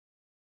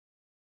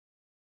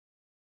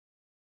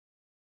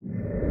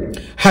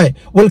Hi,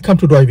 welcome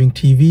to Driving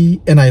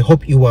TV, and I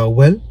hope you are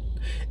well.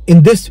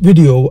 In this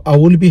video, I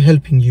will be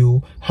helping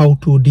you how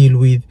to deal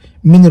with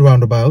mini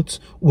roundabouts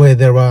where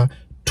there are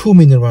two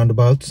mini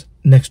roundabouts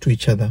next to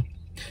each other,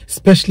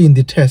 especially in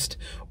the test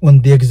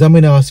when the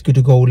examiner asks you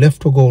to go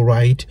left or go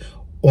right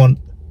on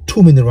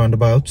two mini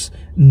roundabouts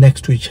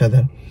next to each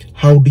other.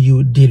 How do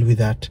you deal with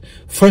that?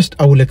 First,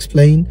 I will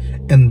explain,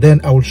 and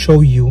then I will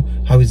show you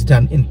how it's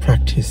done in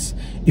practice.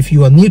 If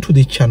you are new to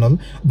the channel,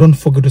 don't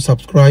forget to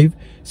subscribe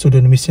so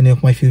don't miss any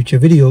of my future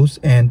videos,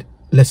 and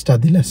let's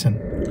start the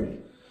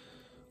lesson.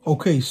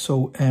 Okay,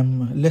 so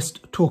let's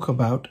talk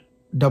about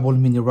double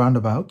mini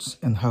roundabouts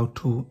and how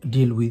to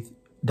deal with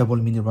double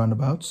mini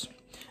roundabouts.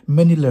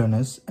 Many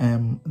learners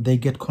they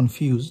get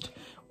confused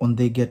when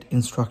they get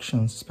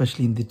instructions,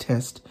 especially in the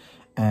test,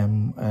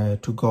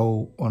 to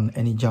go on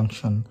any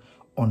junction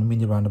on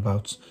mini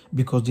roundabouts,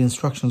 because the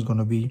instruction is going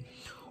to be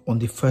on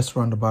the first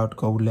roundabout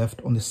go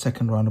left, on the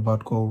second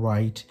roundabout go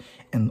right,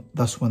 and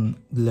that's when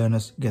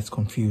learners gets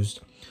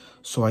confused.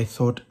 So I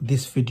thought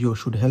this video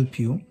should help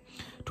you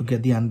to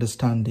get the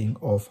understanding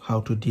of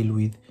how to deal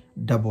with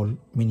double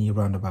mini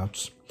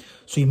roundabouts.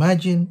 So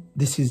imagine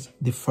this is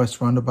the first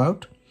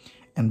roundabout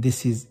and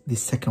this is the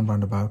second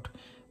roundabout.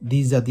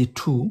 These are the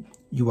two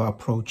you are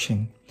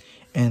approaching,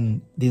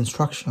 and the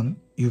instruction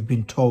you've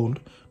been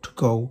told to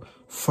go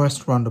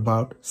first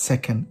roundabout,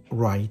 second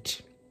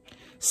right.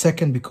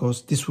 Second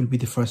because this will be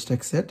the first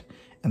exit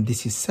and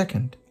this is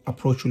second.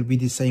 Approach will be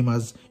the same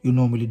as you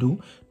normally do,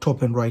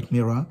 top and right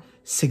mirror,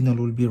 signal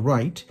will be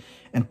right,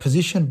 and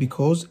position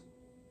because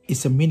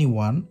it's a mini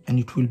one and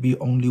it will be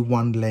only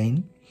one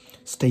lane.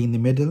 Stay in the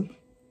middle.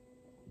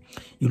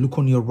 You look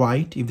on your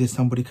right if there's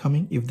somebody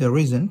coming. If there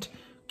isn't,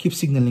 keep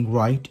signaling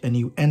right and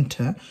you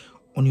enter.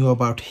 On your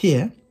about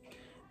here,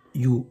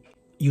 you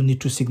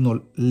need to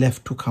signal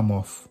left to come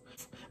off.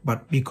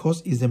 But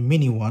because it's a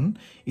mini one,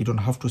 you don't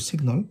have to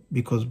signal,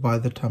 because by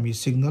the time you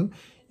signal,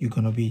 you're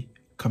going to be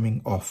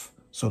coming off.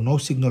 So no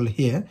signal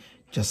here,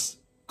 just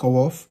go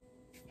off.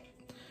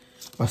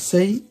 But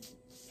say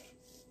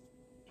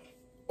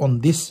on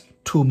this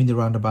two mini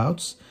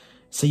roundabouts,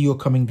 say you're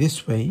coming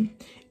this way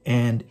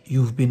and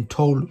you've been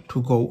told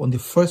to go on the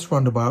first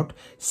roundabout,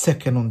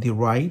 second on the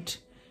right,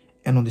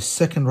 and on the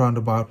second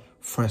roundabout,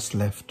 first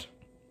left.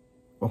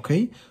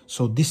 Okay,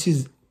 so this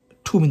is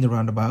two mini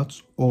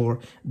roundabouts or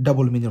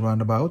double mini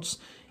roundabouts.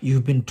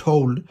 You've been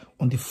told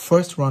on the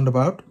first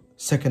roundabout,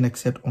 second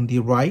exit on the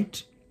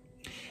right,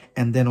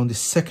 and then on the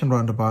second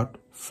roundabout,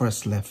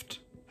 first left.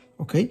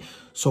 Okay,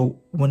 so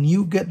when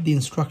you get the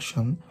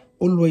instruction,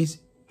 always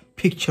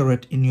picture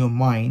it in your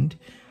mind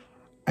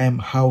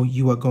how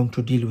you are going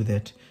to deal with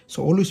it.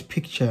 So always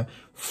picture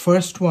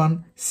first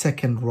one,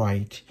 second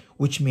right,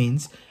 which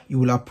means you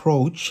will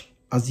approach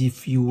as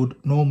if you would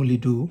normally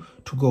do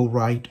to go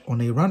right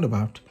on a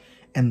roundabout.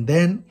 And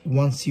then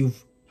once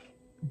you've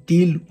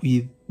deal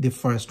with the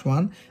first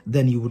one,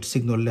 then you would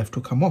signal left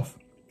to come off.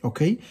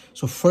 Okay,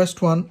 so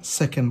first one,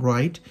 second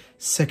right,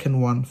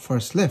 second one,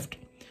 first left.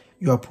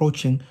 You're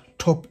approaching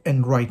top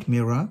and right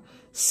mirror,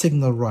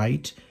 signal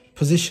right,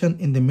 position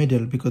in the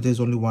middle because there's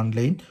only one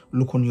lane.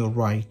 Look on your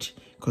right,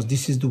 because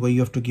this is the way you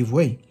have to give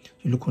way.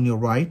 You look on your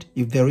right.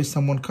 If there is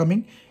someone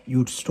coming, you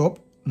would stop.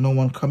 No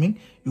one coming,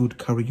 you would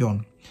carry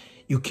on.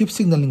 You keep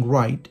signaling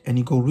right and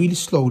you go really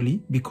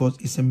slowly because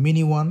it's a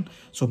mini one.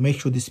 So make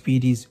sure the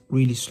speed is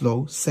really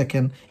slow.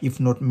 Second, if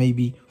not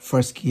maybe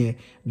first gear,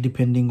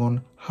 depending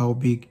on how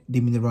big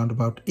the mini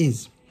roundabout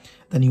is.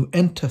 Then you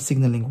enter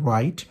signaling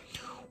right.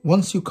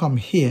 Once you come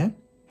here,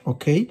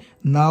 okay,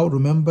 now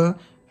remember,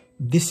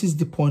 this is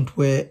the point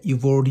where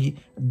you've already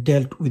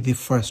dealt with the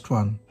first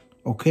one.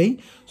 Okay,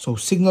 so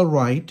signal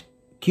right,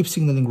 keep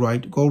signaling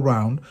right, go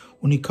round.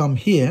 When you come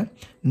here,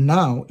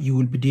 now you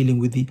will be dealing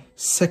with the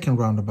second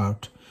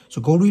roundabout. So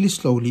go really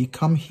slowly,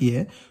 come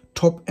here,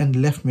 top and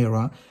left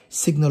mirror,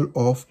 signal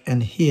off,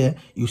 and here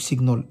you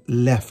signal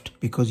left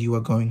because you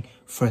are going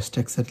first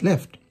exit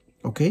left.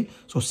 Okay,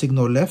 so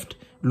signal left,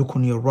 look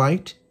on your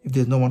right. If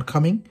there's no one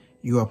coming,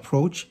 you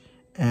approach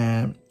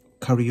and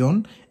carry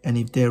on. And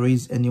if there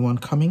is anyone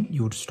coming,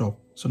 you would stop.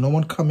 So no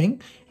one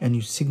coming and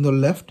you signal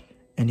left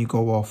and you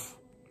go off.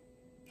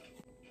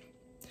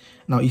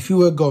 Now, if you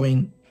were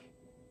going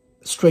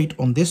straight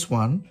on this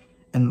one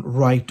and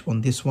right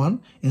on this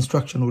one,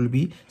 instruction will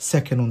be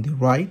second on the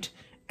right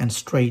and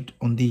straight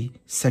on the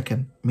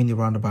second mini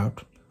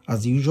roundabout.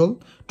 As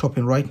usual, top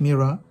and right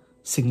mirror,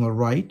 signal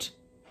right,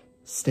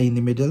 stay in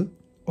the middle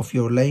of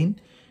your lane,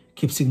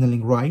 keep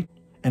signaling right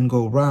and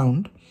go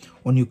round.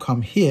 When you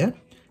come here,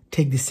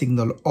 take the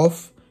signal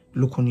off,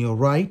 look on your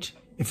right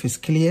if it's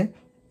clear,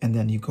 and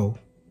then you go.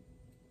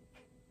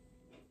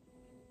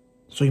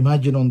 So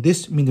imagine on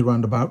this mini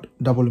roundabout,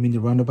 double mini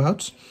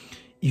roundabouts,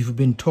 you've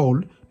been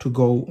told to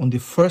go on the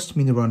first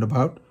mini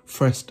roundabout,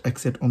 first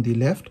exit on the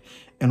left,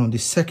 and on the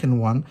second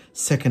one,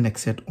 second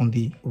exit on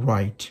the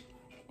right.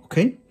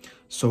 Okay,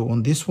 so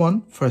on this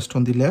one, first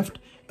on the left,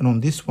 and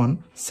on this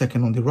one,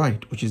 second on the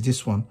right, which is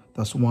this one.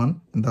 That's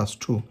one and that's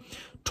two.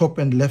 Top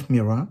and left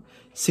mirror,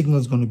 signal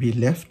is going to be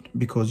left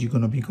because you're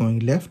going to be going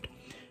left.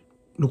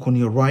 look on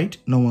your right,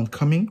 no one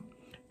coming,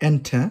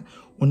 enter.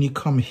 When you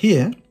come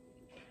here,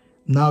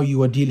 now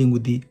you are dealing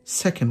with the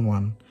second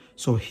one.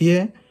 So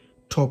here,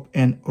 top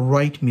and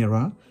right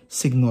mirror,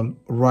 signal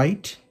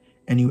right,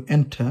 and you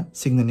enter,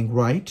 signaling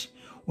right.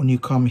 When you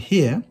come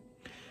here,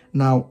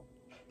 now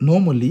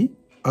normally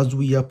as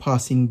we are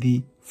passing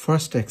the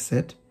first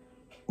exit,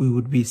 we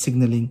would be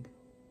signaling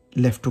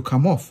left to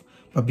come off.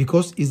 But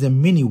because it's a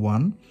mini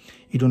one,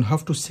 you don't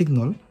have to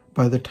signal.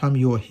 By the time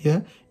you are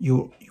here,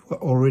 you are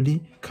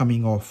already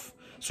coming off.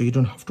 So you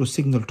don't have to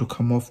signal to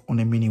come off on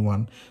a mini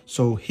one.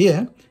 So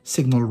here,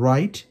 signal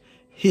right.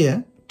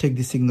 Here, take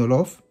the signal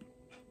off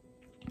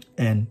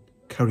and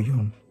carry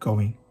on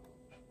going.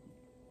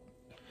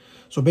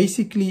 So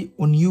basically,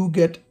 when you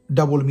get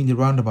double mini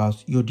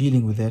roundabouts, you're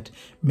dealing with it.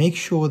 Make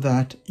sure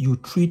that you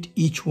treat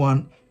each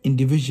one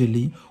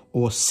individually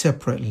or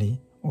separately.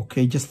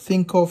 Okay, just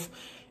think of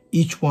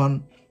each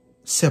one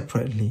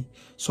separately.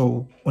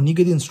 So when you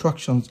get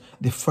instructions,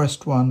 the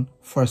first one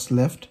first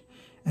left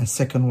and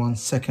second one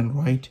second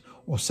right,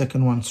 or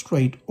second one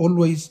straight,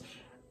 always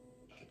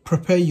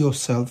prepare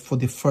yourself for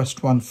the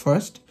first one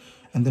first,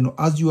 and then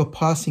as you are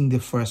passing the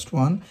first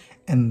one,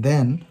 and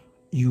then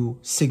you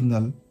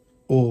signal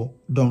or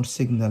don't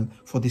signal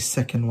for the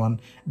second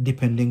one,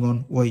 depending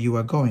on where you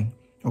are going.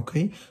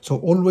 Okay, so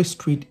always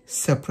treat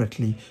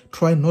separately.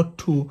 Try not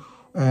to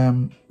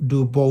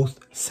do both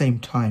same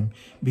time,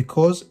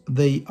 because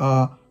they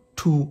are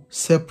two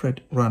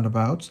separate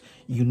roundabouts.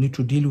 You need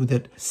to deal with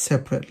it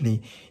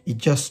separately.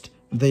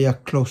 They are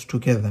close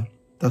together.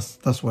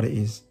 That's what it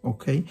is.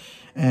 Okay,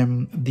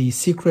 the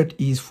secret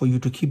is for you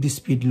to keep the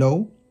speed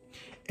low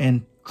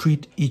and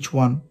treat each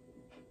one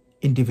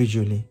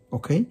individually.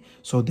 Okay,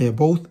 so they're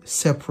both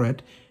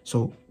separate,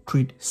 so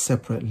treat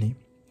separately.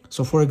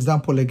 So for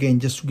example, again,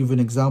 just to give you an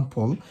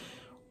example,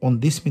 on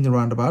this mini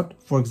roundabout,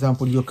 for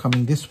example, you're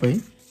coming this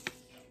way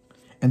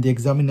and the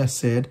examiner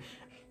said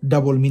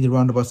double mini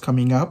roundabouts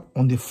coming up.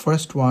 On the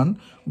first one,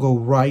 go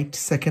right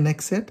second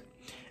exit,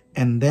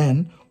 and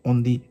then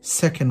on the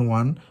second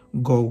one,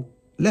 go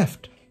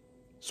left.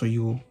 So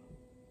you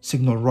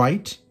signal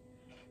right,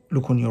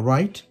 look on your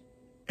right,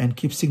 and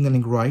keep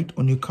signaling right.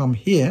 When you come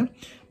here,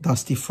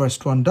 that's the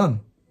first one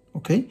done.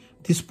 Okay,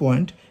 at this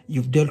point,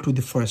 you've dealt with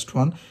the first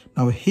one.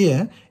 Now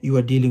here, you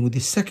are dealing with the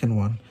second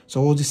one.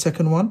 So what was the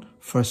second one?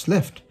 First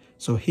left.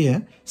 So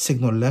here,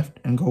 signal left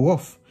and go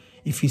off.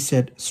 If he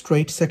said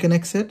straight second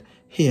exit,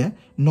 here,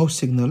 no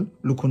signal,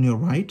 look on your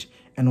right.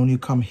 And when you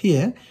come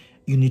here,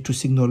 you need to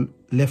signal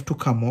left to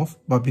come off.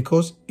 But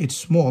because it's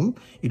small,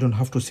 you don't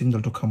have to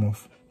signal to come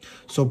off.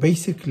 So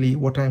basically,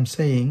 what I'm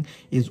saying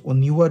is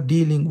when you are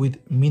dealing with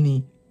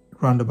mini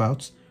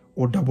roundabouts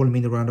or double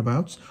mini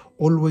roundabouts,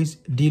 always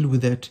deal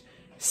with it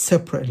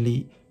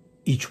separately,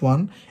 each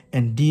one,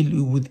 and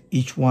deal with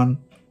each one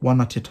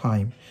at a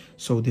time.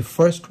 So the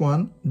first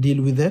one,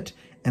 deal with it,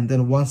 and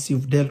then once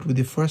you've dealt with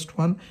the first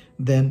one,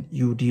 then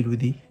you deal with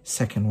the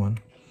second one.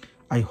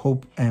 I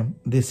hope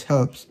this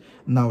helps.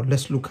 Now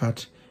let's look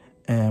at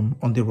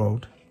on the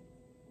road.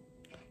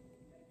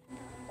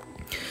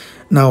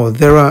 Now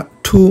there are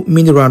two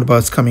mini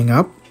roundabouts coming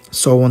up.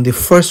 So on the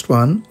first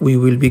one, we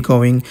will be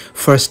going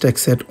first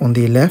exit on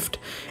the left,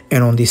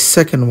 and on the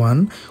second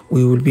one,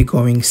 we will be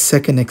going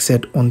second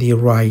exit on the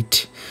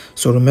right.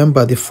 So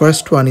remember, the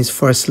first one is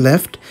first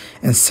left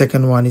and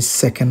second one is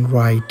second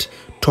right.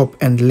 Top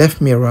and left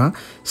mirror,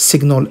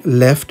 signal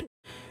left.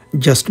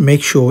 Just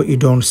make sure you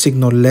don't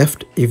signal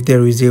left if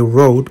there is a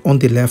road on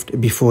the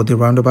left before the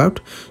roundabout.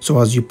 So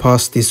as you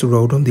pass this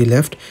road on the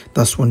left,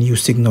 that's when you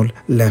signal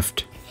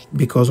left.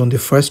 Because on the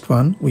first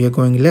one, we are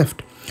going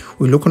left.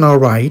 We look on our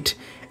right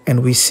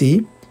and we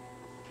see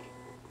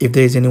if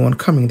there is anyone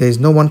coming. There is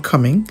no one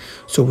coming,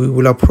 so we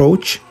will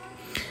approach.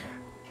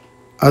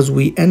 As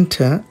we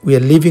enter, we are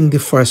leaving the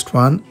first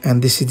one,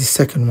 and this is the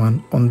second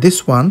one. On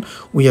this one,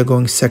 we are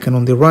going second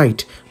on the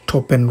right.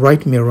 Top and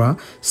right mirror,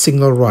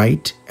 signal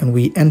right, and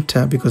we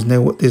enter because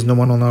there's no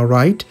one on our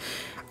right.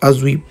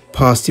 As we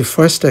pass the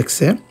first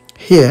exit,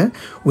 here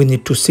we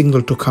need to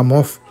signal to come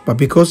off, but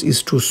because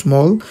it's too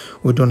small,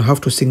 we don't have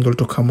to signal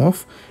to come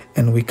off,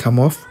 and we come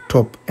off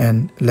top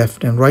and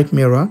left and right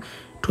mirror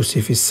to see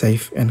if it's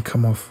safe and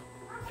come off.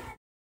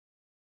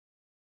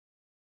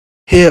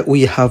 Here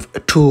we have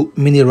two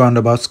mini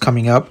roundabouts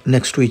coming up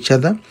next to each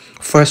other.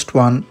 First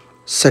one,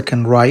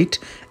 second right,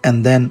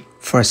 and then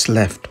first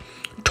left.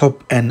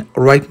 Top and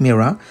right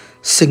mirror,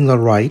 signal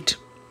right,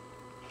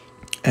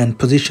 and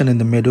position in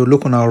the middle.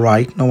 Look on our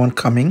right, no one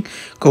coming.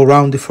 Go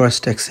around the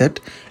first exit,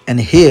 and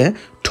here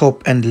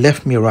top and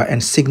left mirror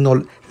and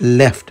signal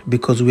left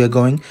because we are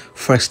going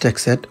first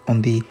exit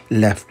on the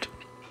left.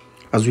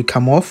 As we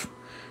come off,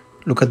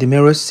 look at the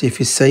mirrors, see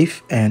if it's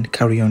safe, and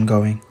carry on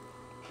going.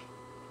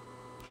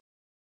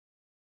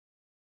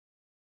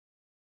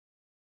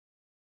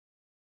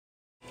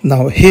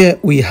 Now here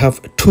we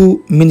have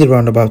two mini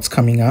roundabouts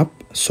coming up.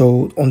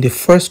 So on the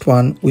first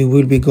one, we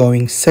will be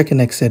going second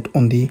exit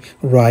on the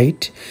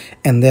right,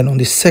 and then on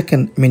the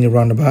second mini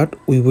roundabout,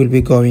 we will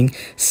be going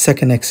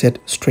second exit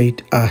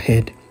straight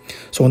ahead.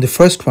 So on the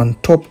first one,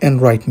 top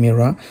and right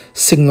mirror,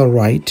 signal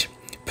right,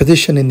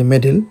 position in the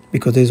middle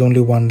because there's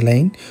only one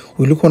lane.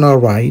 We look on our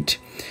right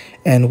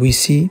and we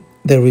see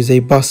there is a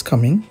bus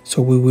coming,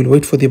 so we will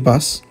wait for the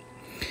bus.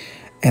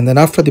 And then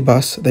after the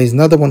bus there is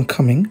another one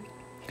coming,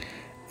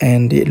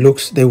 and it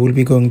looks they will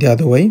be going the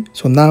other way.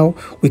 So now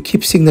we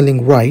keep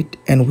signaling right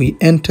and we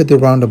enter the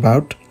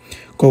roundabout,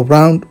 go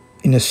round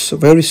in a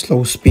very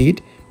slow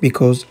speed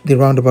because the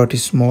roundabout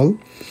is small.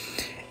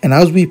 And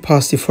as we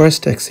pass the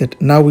first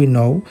exit, now we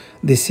know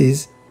this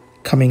is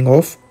coming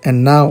off,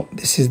 and now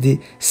this is the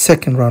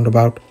second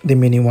roundabout, the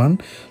mini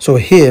one. So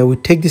here we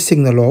take the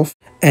signal off,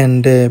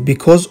 and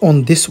because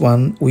on this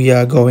one we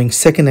are going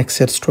second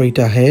exit straight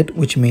ahead,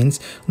 which means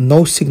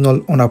no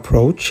signal on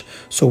approach.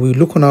 So we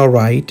look on our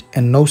right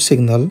and no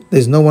signal,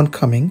 there's no one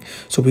coming,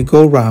 so we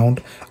go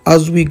round.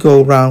 As we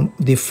go round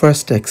the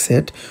first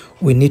exit,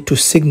 we need to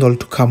signal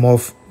to come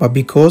off, but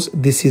because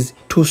this is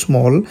too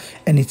small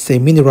and it's a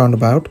mini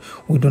roundabout,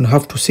 we don't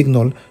have to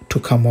signal to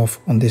come off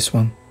on this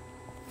one.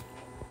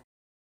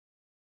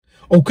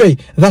 Okay,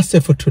 that's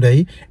it for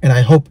today, and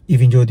I hope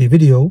you've enjoyed the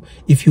video.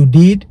 If you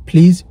did,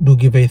 please do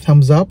give a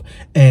thumbs up,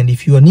 and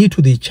if you are new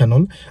to the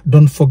channel,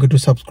 don't forget to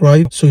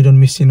subscribe so you don't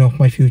miss any of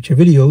my future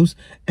videos.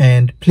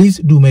 And please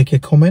do make a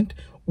comment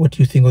what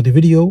you think of the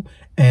video,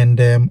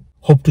 and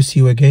hope to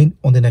see you again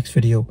on the next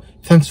video.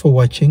 Thanks for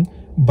watching.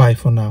 Bye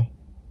for now.